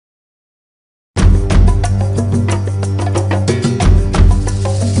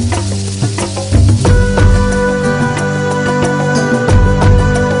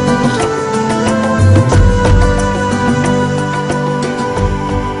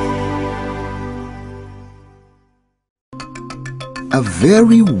A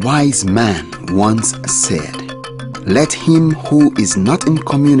very wise man once said, "Let him who is not in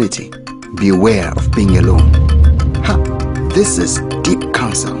community beware of being alone." Ha! This is deep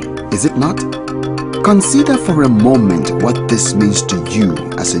counsel, is it not? Consider for a moment what this means to you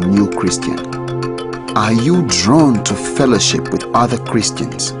as a new Christian. Are you drawn to fellowship with other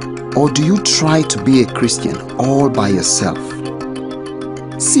Christians, or do you try to be a Christian all by yourself?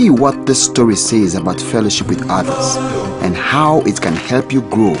 See what this story says about fellowship with others and how it can help you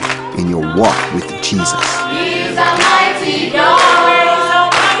grow in your walk with Jesus. He's a mighty God. He's a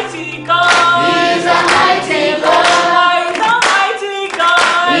mighty God. He's a mighty God. He's a mighty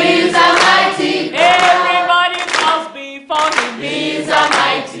God. He's a mighty God. Everybody bows before him. He's a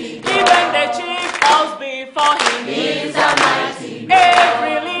mighty God. Even the chief bows before him. He's a mighty God.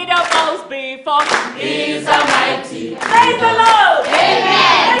 Every leader bows before him. He's a mighty God. Praise the Lord.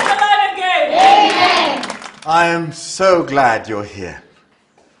 Amen. Praise the Lord again. Amen. I am so glad you're here.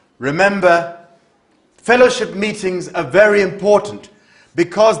 Remember, fellowship meetings are very important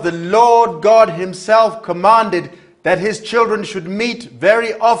because the Lord God himself commanded that his children should meet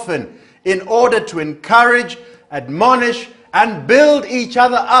very often in order to encourage, admonish, and build each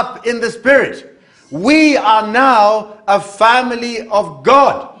other up in the Spirit. We are now a family of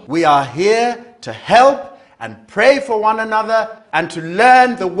God. We are here to help and pray for one another and to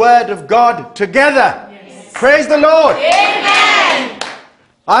learn the Word of God together. Yes. Praise the Lord. Amen.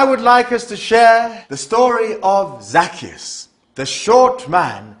 I would like us to share the story of Zacchaeus, the short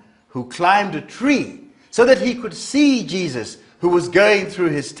man who climbed a tree so that he could see Jesus who was going through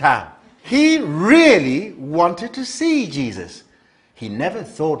his town. He really wanted to see Jesus. He never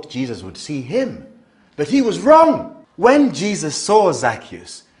thought Jesus would see him, but he was wrong. When Jesus saw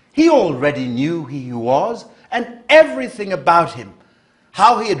Zacchaeus, he already knew who he was and everything about him,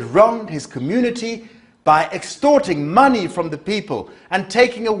 how he had wronged his community by extorting money from the people and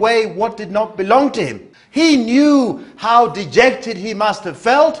taking away what did not belong to him. He knew how dejected he must have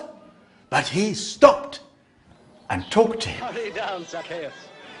felt, but he stopped and talked to him.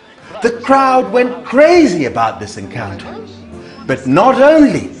 The crowd went crazy about this encounter. But not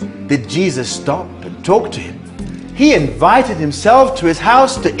only did Jesus stop and talk to him, he invited himself to his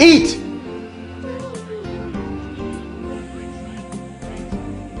house to eat.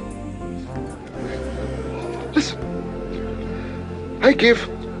 Listen, I give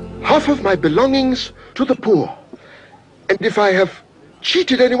half of my belongings to the poor. And if I have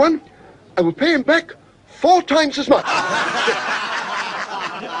cheated anyone, I will pay him back 4 times as much.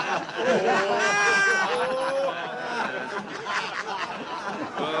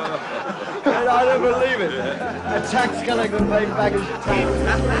 I don't believe it. A tax collector paying back his tax.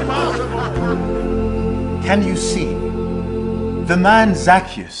 Can you see? The man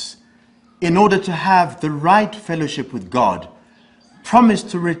Zacchaeus, in order to have the right fellowship with God, promised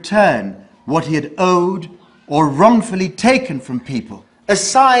to return what he had owed or wrongfully taken from people. A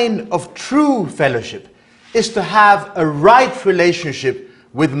sign of true fellowship is to have a right relationship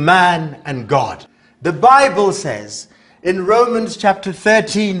with man and God. The Bible says in Romans chapter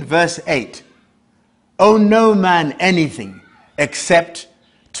 13 verse 8, "Owe no man anything except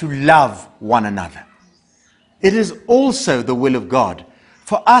to love one another." It is also the will of God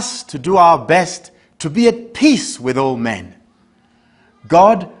for us to do our best to be at peace with all men.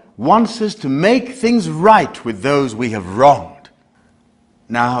 God wants us to make things right with those we have wronged.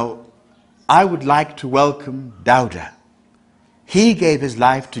 Now, I would like to welcome Dauda. He gave his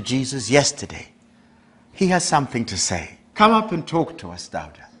life to Jesus yesterday. He has something to say. Come up and talk to us,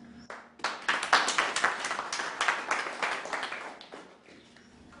 Dauda.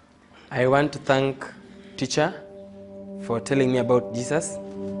 I want to thank teacher for telling me about Jesus.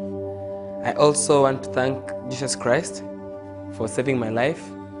 I also want to thank Jesus Christ for saving my life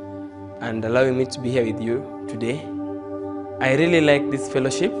and allowing me to be here with you today. I really like this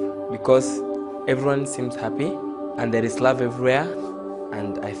fellowship because everyone seems happy and there is love everywhere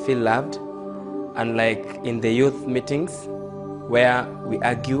and I feel loved. Unlike in the youth meetings where we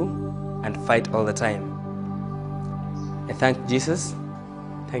argue and fight all the time. I thank Jesus,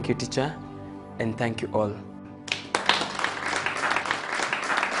 thank you teacher, and thank you all.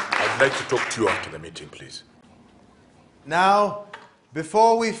 I'd like to talk to you after the meeting, please. Now,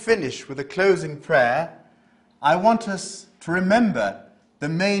 before we finish with a closing prayer, I want us to remember the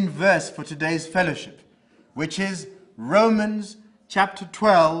main verse for today's fellowship, which is Romans chapter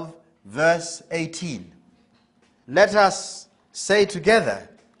 12, verse 18. Let us say together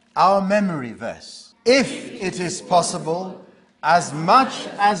our memory verse. If it is possible, as much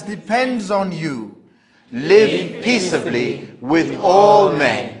as depends on you, live peaceably with all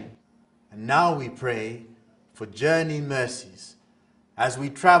men. And now we pray for journey mercies as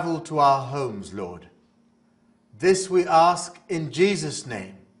we travel to our homes, Lord. This we ask in Jesus'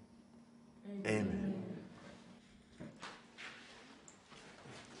 name. Amen.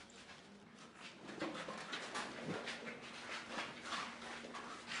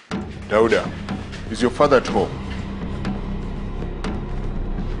 Dauda, is your father at home?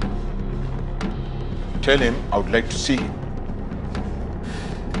 Tell him I would like to see him.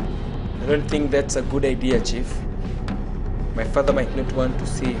 I don't think that's a good idea, Chief. My father might not want to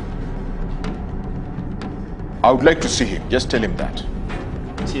see him. I would like to see him. Just tell him that.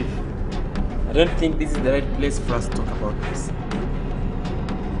 Chief, I don't think this is the right place for us to talk about this.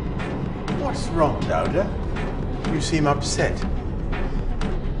 What's wrong, Dauda? You seem upset.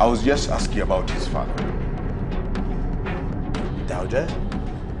 I was just asking about his father. Dauda,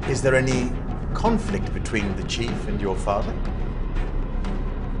 is there any conflict between the chief and your father?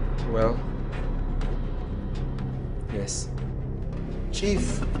 Well, yes.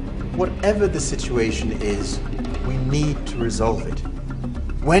 Chief, whatever the situation is, we need to resolve it.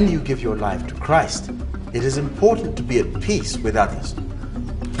 When you give your life to Christ, it is important to be at peace with others.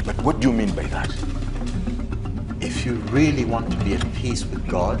 But what do you mean by that? If you really want to be at peace with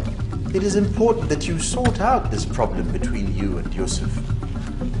God, it is important that you sort out this problem between you and Yusuf.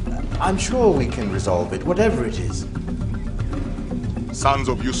 I'm sure we can resolve it, whatever it is. Sons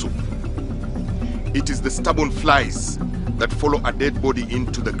of Yusuf, it is the stubborn flies that follow a dead body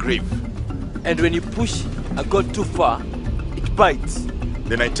into the grave. And when you push a goat too far, it bites.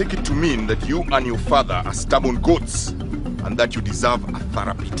 Then I take it to mean that you and your father are stubborn goats and that you deserve a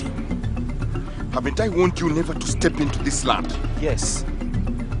thorough beating. Haven't I warned you never to step into this land? Yes.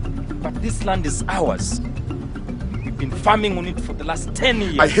 But this land is ours. We've been farming on it for the last 10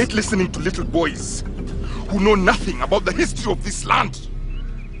 years. I hate listening to little boys who know nothing about the history of this land.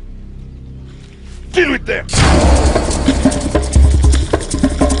 Deal with them!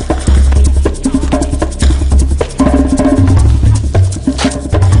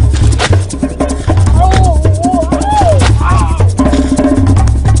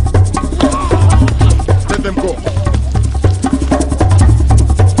 Let them go.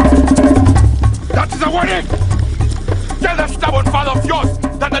 That is a warning! Tell that stubborn father of yours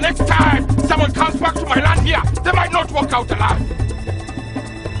that the next time someone comes back to my land here, they might not walk out alive.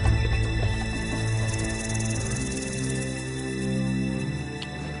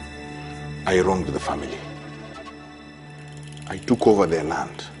 I wronged the family. I took over their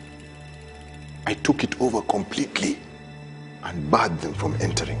land. I took it over completely and barred them from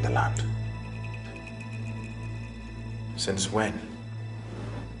entering the land. Since when?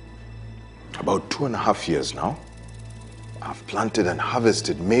 About 2.5 years now. I've planted and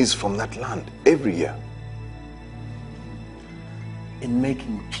harvested maize from that land every year. In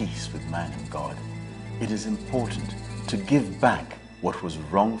making peace with man and God, it is important to give back what was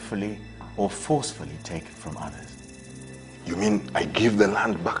wrongfully or forcefully taken from others. You mean I give the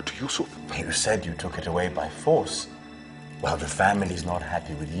land back to Yusuf? You said you took it away by force. Well, the family's not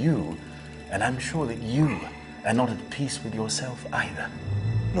happy with you, and I'm sure that you are not at peace with yourself either.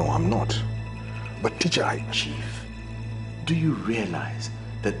 No, I'm not. But teacher, Chief, do you realize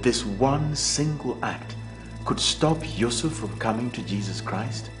that this one single act could stop Yusuf from coming to Jesus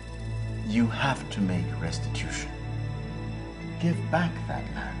Christ? You have to make restitution. Give back that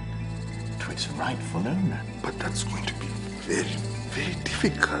land to its rightful owner. But that's going to be very, very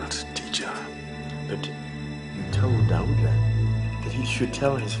difficult, teacher. But you told Dauda that he should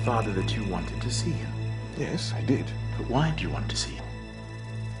tell his father that you wanted to see him. Yes, I did. But why do you want to see him?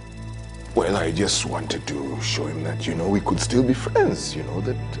 Well, I just wanted to show him that, we could still be friends,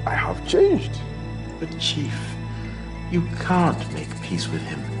 that I have changed. But Chief, you can't make peace with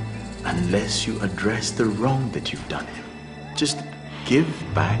him unless you address the wrong that you've done him. Just give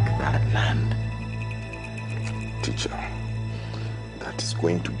back that land. Teacher, that is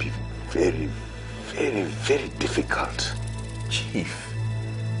going to be very, very, very difficult. Chief,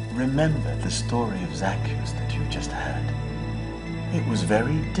 remember the story of Zacchaeus that you just heard. It was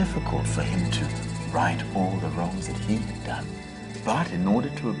very difficult for him to right all the wrongs that he had done. But in order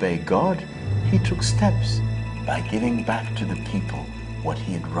to obey God, he took steps by giving back to the people what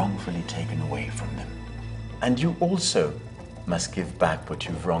he had wrongfully taken away from them. And you also must give back what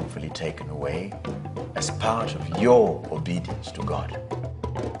you've wrongfully taken away as part of your obedience to God.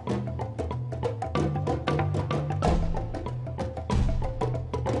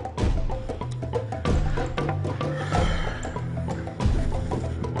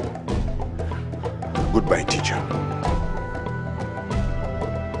 Goodbye, teacher.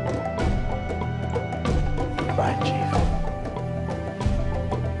 Bye, Chief.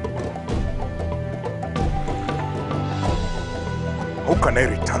 How can I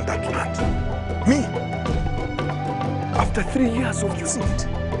return that land? Me? After 3 years of using it?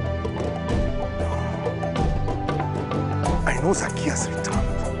 I know Zacchaeus returned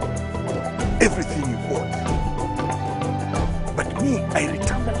everything he bought. But me, I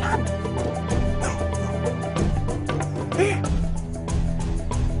return the land. No. Hey.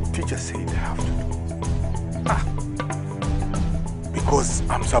 Teacher said I have to do. Because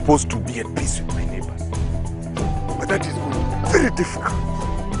I'm supposed to be at peace with my neighbors. But that is very difficult.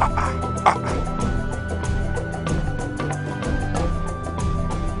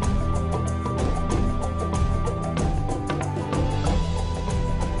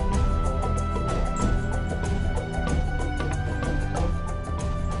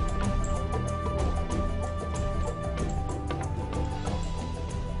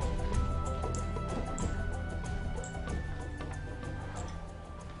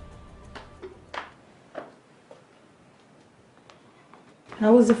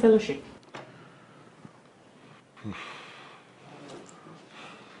 How was the fellowship?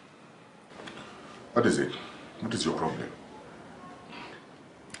 What is it? What is your problem?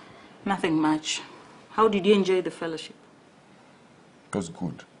 Nothing much. How did you enjoy the fellowship? It was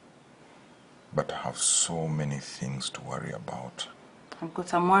good. But I have so many things to worry about. I've got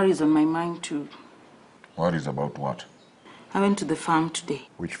some worries on my mind too. Worries about what? I went to the farm today.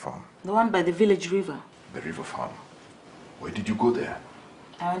 Which farm? The one by the village river. The river farm. Why did you go there?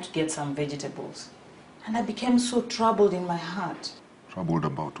 I went to get some vegetables. And I became so troubled in my heart. Troubled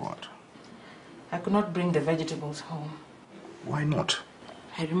about what? I could not bring the vegetables home. Why not?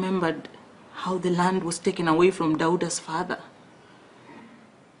 I remembered how the land was taken away from Dauda's father.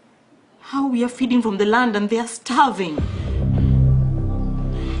 How we are feeding from the land and they are starving.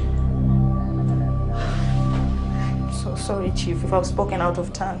 I'm so sorry, Chief, if I've spoken out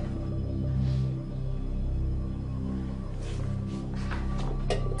of turn.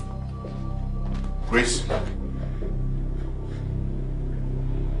 Grace.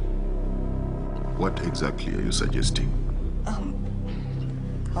 What exactly are you suggesting?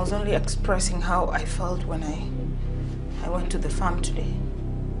 I was only expressing how I felt when I went to the farm today.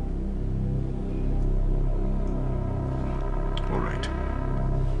 All right.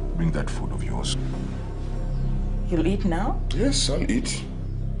 Bring that food of yours. You'll eat now? Yes, I'll eat.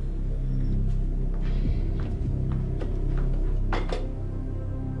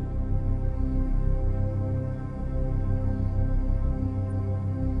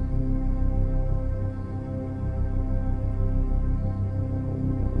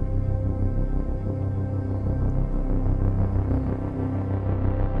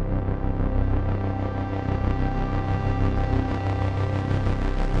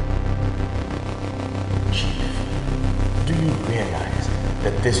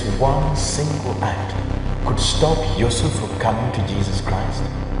 This one single act could stop Yusuf from coming to Jesus Christ.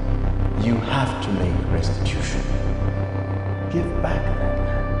 You have to make restitution. Give back that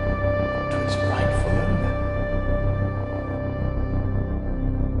land to its rightful owner.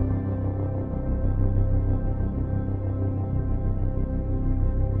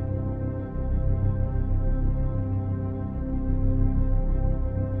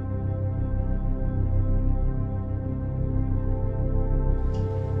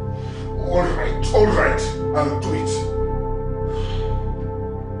 All right, I'll do it.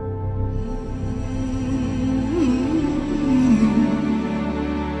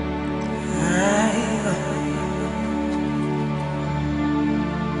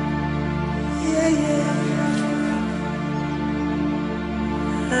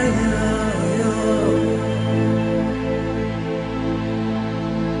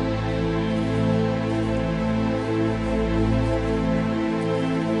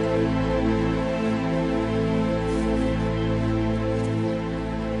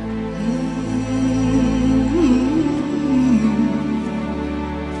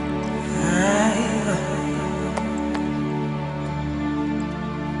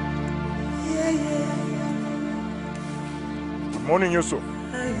 Morning, Yusuf.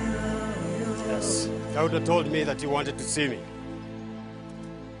 Yes. Dauda told me that you wanted to see me.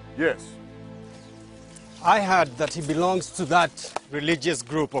 Yes. I heard that he belongs to that religious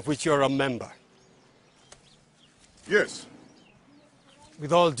group of which you're a member. Yes.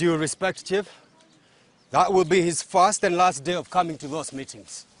 With all due respect, Chief, that will be his first and last day of coming to those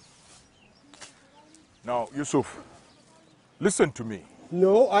meetings. Now, Yusuf, listen to me.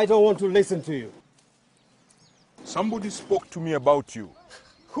 No, I don't want to listen to you. Somebody spoke to me about you.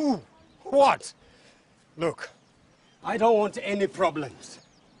 Who? What? Look, I don't want any problems.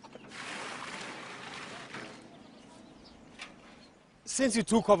 Since you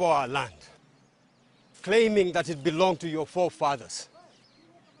took over our land, claiming that it belonged to your forefathers,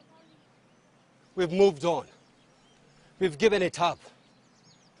 We've moved on. We've given it up.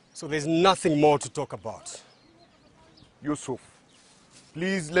 So there's nothing more to talk about. Yusuf,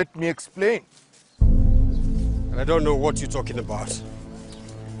 please let me explain. And I don't know what you're talking about.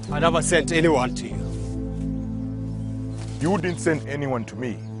 I never sent anyone to you. You didn't send anyone to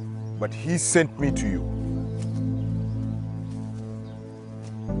me, but he sent me to you.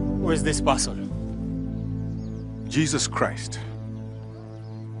 Who is this person? Jesus Christ.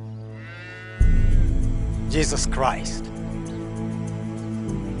 Jesus Christ.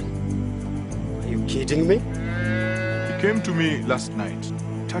 Are you kidding me? He came to me last night,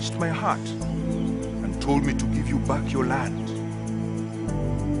 touched my heart, and told me to give you back your land.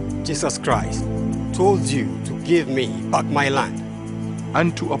 Jesus Christ told you to give me back my land.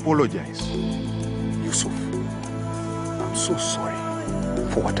 And to apologize. Yusuf, I'm so sorry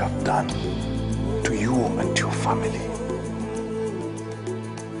for what I've done to you and to your family.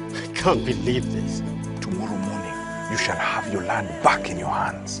 I can't believe this. Tomorrow morning, you shall have your land back in your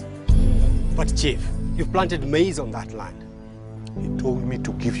hands. But Chief, you've planted maize on that land. He told me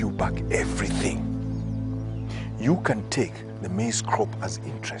to give you back everything. You can take the maize crop as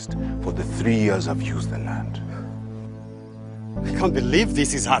interest for the 3 years I've used the land. I can't believe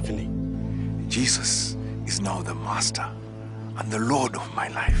this is happening. Jesus is now the master and the Lord of my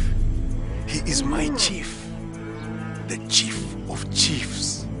life. He is my chief, the chief of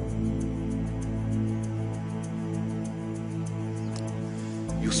chiefs.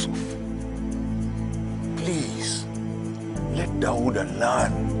 Yusuf, please let Dawuda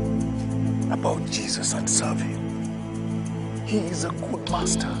learn about Jesus and serve him. He is a good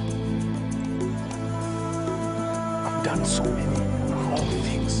master. I've done so many wrong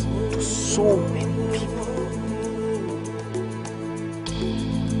things to so many people.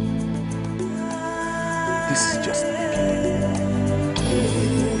 This is just the beginning.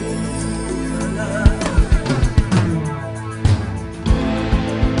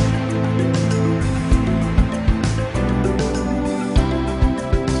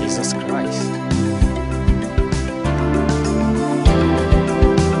 Jesus Christ.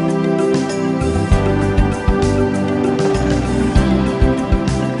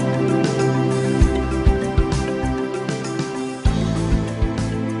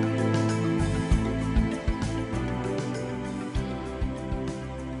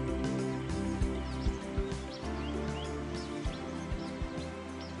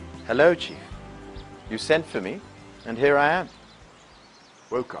 Hello, Chief. You sent for me, and here I am.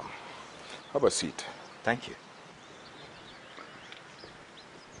 Welcome. Have a seat. Thank you.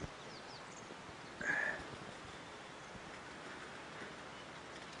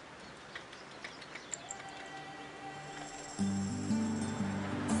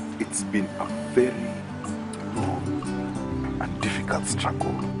 It's been a very long and difficult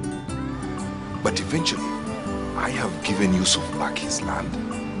struggle. But eventually, I have given Yusuf back his land.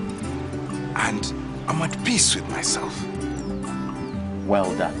 And I'm at peace with myself.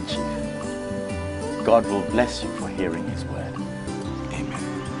 Well done, Chief. God will bless you for hearing his word. Amen.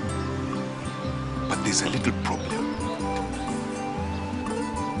 But there's a little problem.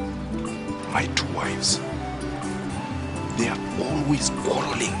 My 2 wives, they are always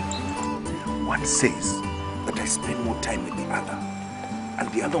quarreling. One says that I spend more time with the other, and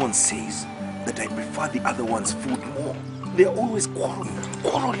the other one says that I prefer the other one's food more. They are always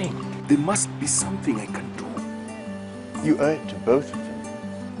quarreling. There must be something I can do. You owe it to both of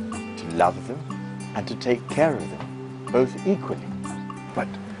them to love them and to take care of them, both equally. But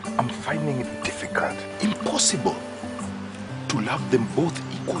I'm finding it difficult, impossible, to love them both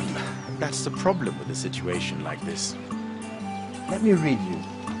equally. That's the problem with a situation like this. Let me read you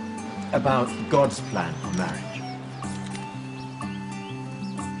about God's plan for marriage.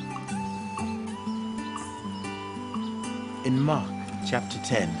 In Mark chapter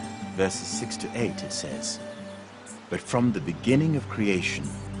 10, verses 6 to 8, it says, "But from the beginning of creation,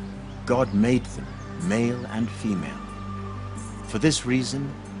 God made them male and female. For this reason,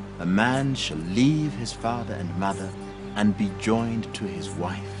 a man shall leave his father and mother and be joined to his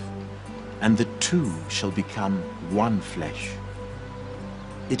wife, and the two shall become one flesh."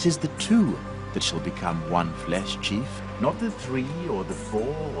 It is the two that shall become one flesh, Chief, not the 3 or the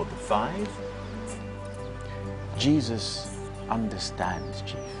 4 or the 5. Jesus understands,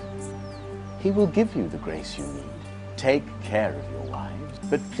 Chief. He will give you the grace you need. Take care of your wives,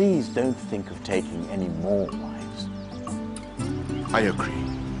 but please don't think of taking any more wives. I agree.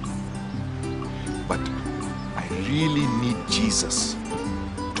 But I really need Jesus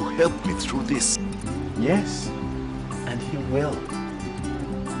to help me through this. Yes, and he will.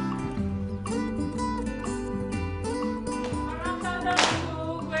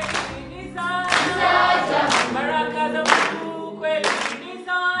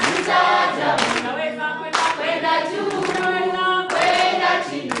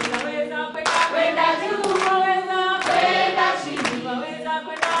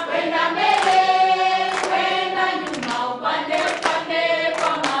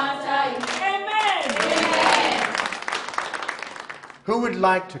 would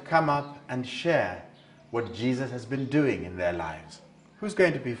like to come up and share what Jesus has been doing in their lives? Who's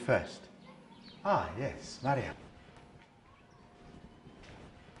going to be first? Ah, yes, Mariam.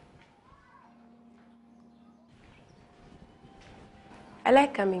 I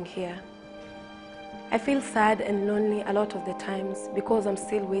like coming here. I feel sad and lonely a lot of the times because I'm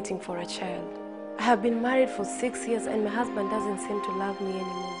still waiting for a child. I have been married for 6 years and my husband doesn't seem to love me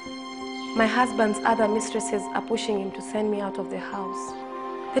anymore. My husband's other mistresses are pushing him to send me out of the house.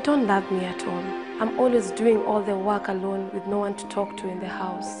 They don't love me at all. I'm always doing all the work alone with no one to talk to in the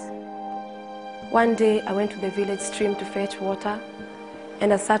house. One day I went to the village stream to fetch water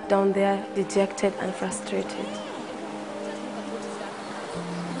and I sat down there dejected and frustrated.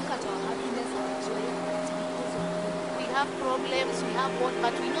 We have problems, we have what,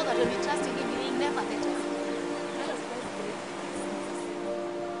 but we know that when we trust in Him, He will never let us.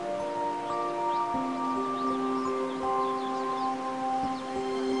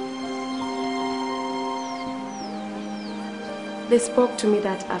 They spoke to me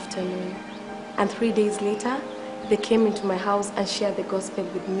that afternoon, and 3 days later, they came into my house and shared the gospel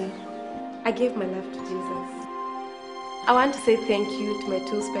with me. I gave my life to Jesus. I want to say thank you to my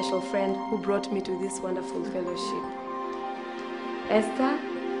 2 special friends who brought me to this wonderful fellowship. Esther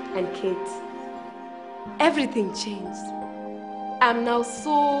and Kate. Everything changed. I'm now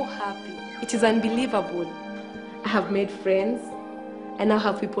so happy. It is unbelievable. I have made friends, I now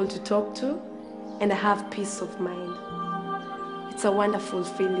have people to talk to, and I have peace of mind. It's a wonderful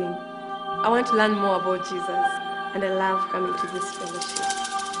feeling. I want to learn more about Jesus, and I love coming to this fellowship.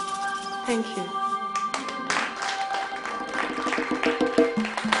 Thank you.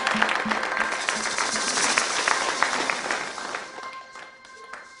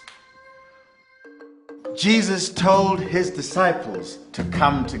 Jesus told his disciples to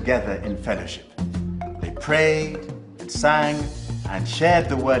come together in fellowship. They prayed and sang and shared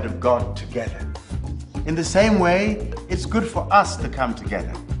the word of God together. In the same way, it's good for us to come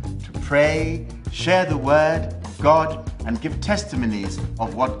together, to pray, share the word of God, and give testimonies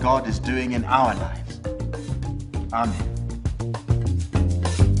of what God is doing in our lives. Amen.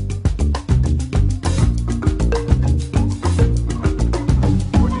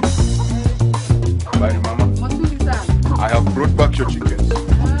 Bye, Mama. I have brought back your chickens.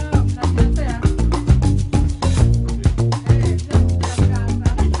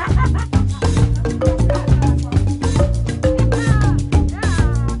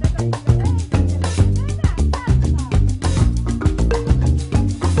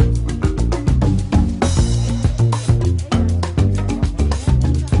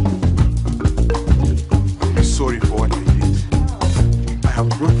 Sorry for what I did. I have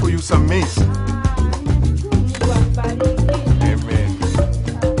brought for you some maize. Amen.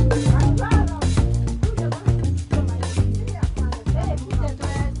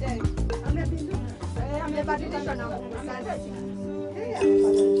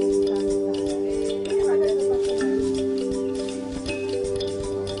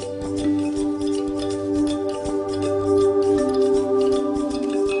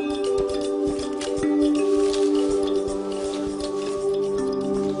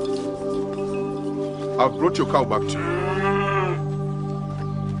 I've brought your cow back to you.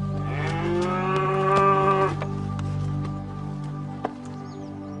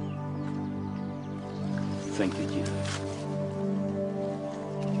 Thank you, Jesus.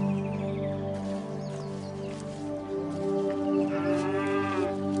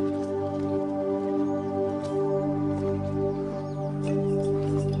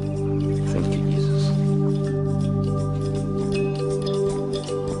 Thank you, Jesus.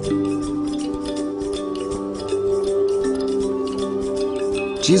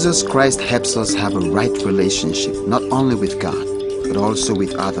 Jesus Christ helps us have a right relationship not only with God, but also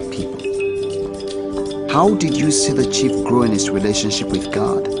with other people. How did you see the chief grow in his relationship with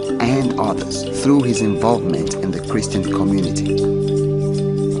God and others through his involvement in the Christian community?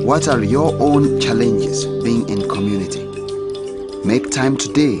 What are your own challenges being in community? Make time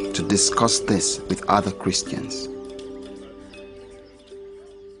today to discuss this with other Christians.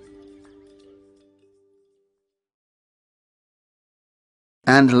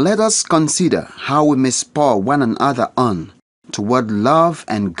 And let us consider how we may spur one another on toward love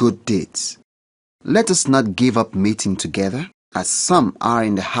and good deeds. Let us not give up meeting together, as some are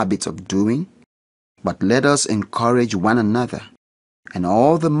in the habit of doing, but let us encourage one another, and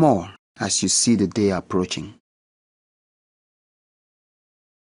all the more as you see the day approaching.